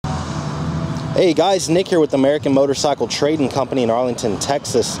Hey guys, Nick here with American Motorcycle Trading Company in Arlington,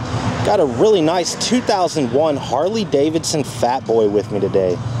 Texas. Got a really nice 2001 Harley Davidson Fat Boy with me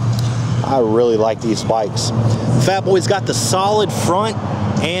today. I really like these bikes. Fat Boy's got the solid front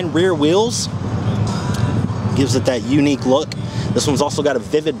and rear wheels. Gives it that unique look. This one's also got a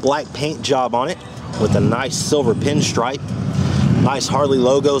vivid black paint job on it with a nice silver pinstripe. Nice Harley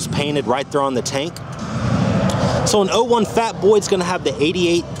logos painted right there on the tank. So an 01 Fat Boy's gonna have the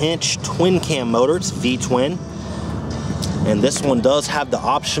 88-inch twin cam motor. It's V-twin. And this one does have the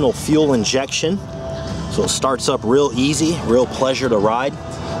optional fuel injection. So it starts up real easy, real pleasure to ride.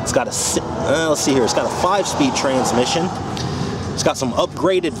 It's got a, let's see here, it's got a 5-speed transmission. It's got some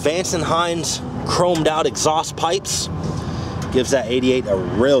upgraded Vance & Hines chromed out exhaust pipes. Gives that 88 a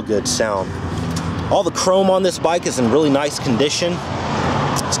real good sound. All the chrome on this bike is in really nice condition.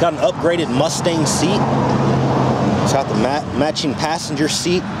 It's got an upgraded Mustang seat. It's got the matching passenger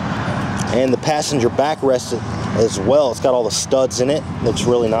seat and the passenger backrest as well. It's got all the studs in it. Looks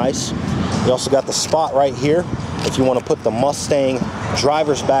really nice. You also got the spot right here if you want to put the Mustang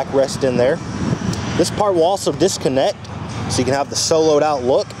driver's backrest in there. This part will also disconnect, so you can have the soloed out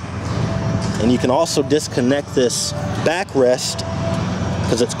look. And you can also disconnect this backrest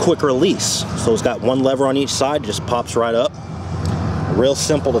because it's quick release. So it's got one lever on each side, just pops right up. Real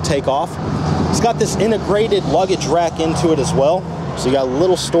simple to take off. It's got this integrated luggage rack into it as well. So you got a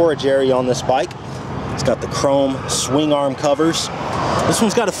little storage area on this bike. It's got the chrome swing arm covers. This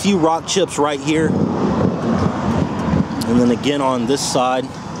one's got a few rock chips right here. And then again on this side,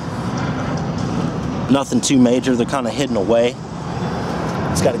 nothing too major. They're kind of hidden away.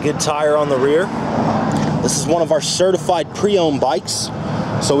 It's got a good tire on the rear. This is one of our certified pre-owned bikes.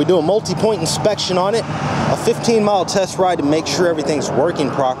 So we do a multi-point inspection on it, a 15-mile test ride to make sure everything's working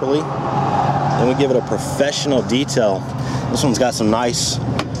properly. And we give it a professional detail. This one's got some nice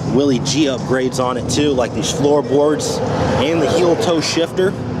Willie G upgrades on it too, like these floorboards and the heel toe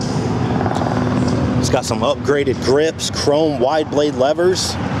shifter. It's got some upgraded grips, chrome wide blade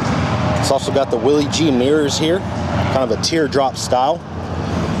levers. It's also got the Willie G mirrors here, kind of a teardrop style.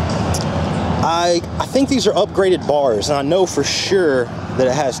 I think these are upgraded bars, and I know for sure that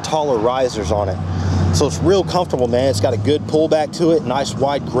it has taller risers on it. So it's real comfortable, man. It's got a good pullback to it, nice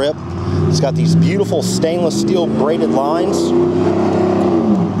wide grip. It's got these beautiful stainless steel braided lines.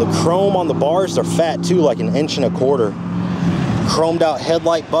 The chrome on the bars are fat too, like 1.25 inches. Chromed out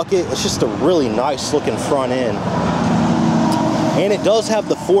headlight bucket. It's just a really nice looking front end. And it does have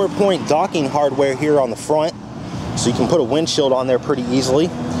the 4-point docking hardware here on the front, so you can put a windshield on there pretty easily.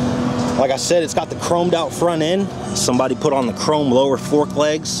 Like I said, it's got the chromed out front end. Somebody put on the chrome lower fork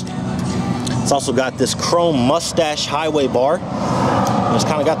legs. It's also got this chrome mustache highway bar. And it's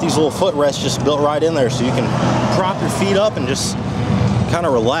kind of got these little footrests just built right in there, so you can prop your feet up and just kind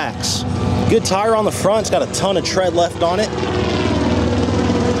of relax. Good tire on the front. It's got a ton of tread left on it.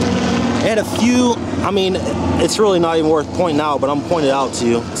 And a few, I mean, it's really not even worth pointing out, but I'm pointing it out to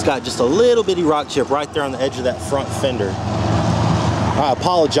you. It's got just a little bitty rock chip right there on the edge of that front fender. I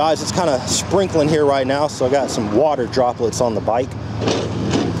apologize, it's kind of sprinkling here right now, so I got some water droplets on the bike.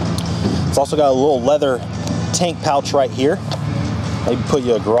 It's also got a little leather tank pouch right here. Maybe put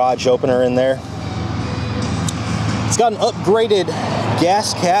you a garage opener in there. It's got an upgraded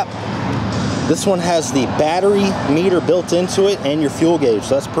gas cap. This one has the battery meter built into it and your fuel gauge,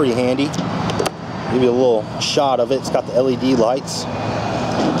 so that's pretty handy. Give you a little shot of it. It's got the LED lights,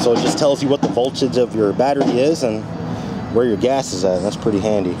 so it just tells you what the voltage of your battery is and where your gas is at. That's pretty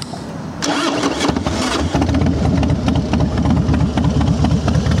handy.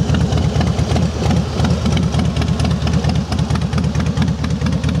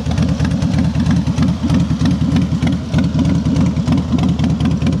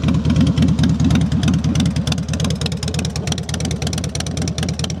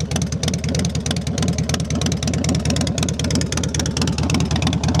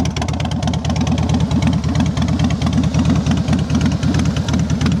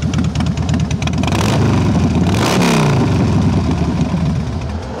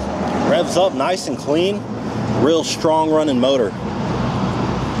 Revs up nice and clean, real strong running motor.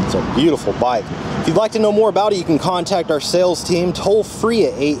 It's a beautiful bike. If you'd like to know more about it, you can contact our sales team toll free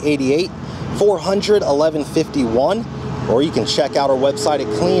at 888-400-1151, or you can check out our website at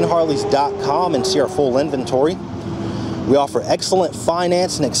cleanharleys.com and see our full inventory. We offer excellent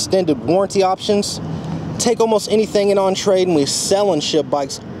finance and extended warranty options. Take almost anything in on trade, and we sell and ship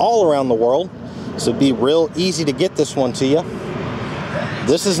bikes all around the world, so it'd be real easy to get this one to you.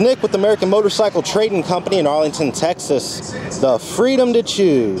 This is Nick with American Motorcycle Trading Company in Arlington, Texas. The freedom to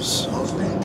choose.